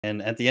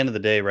And at the end of the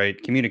day,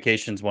 right,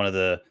 communication is one of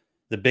the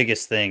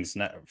biggest things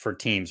for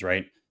teams,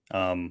 right?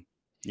 Um,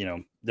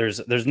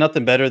 there's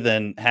nothing better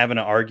than having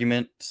an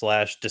argument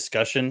slash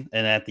discussion,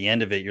 and at the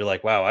end of it, you're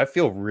like, wow, I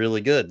feel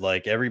really good.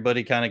 Like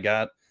everybody kind of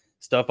got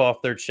stuff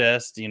off their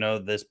chest,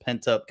 this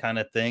pent up kind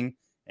of thing.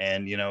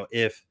 And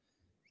if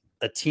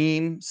a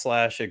team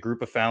slash a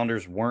group of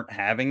founders weren't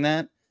having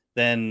that,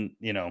 then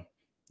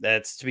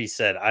that's to be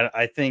said.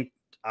 I think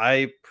I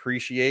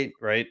appreciate,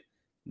 right,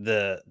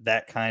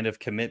 that kind of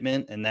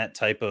commitment and that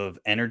type of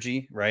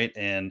energy, right?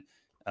 And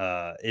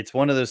it's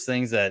one of those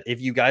things that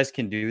if you guys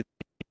can do,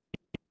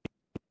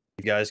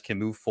 you guys can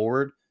move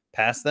forward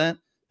past that,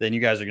 then you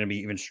guys are going to be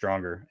even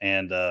stronger.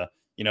 And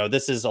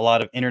this is a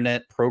lot of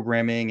internet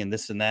programming and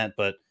this and that,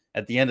 but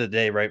at the end of the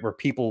day, right, we're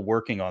people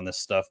working on this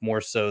stuff more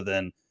so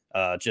than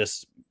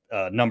just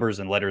numbers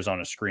and letters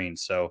on a screen.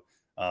 So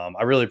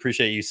I really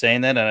appreciate you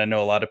saying that, and I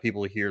know a lot of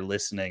people here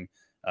listening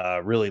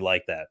really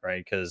like that,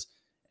 right? Because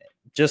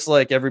just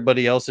like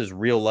everybody else's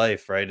real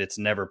life, right? It's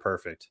never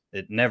perfect.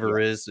 It never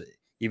Yeah. is.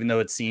 Even though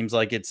it seems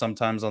like it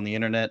sometimes on the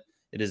internet,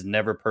 it is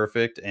never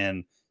perfect.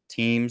 And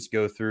teams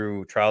go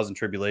through trials and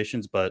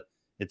tribulations, but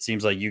it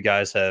seems like you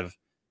guys have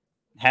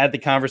had the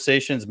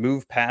conversations,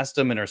 moved past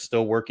them, and are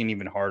still working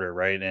even harder,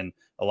 right? And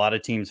a lot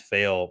of teams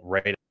fail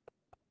right.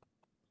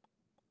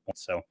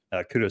 So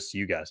kudos to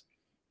you guys.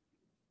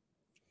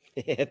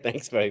 Yeah,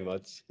 thanks very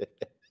much.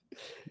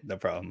 No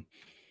problem.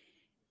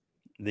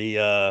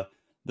 The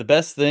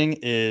best thing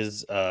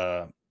is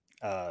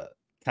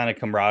kind of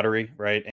camaraderie, right?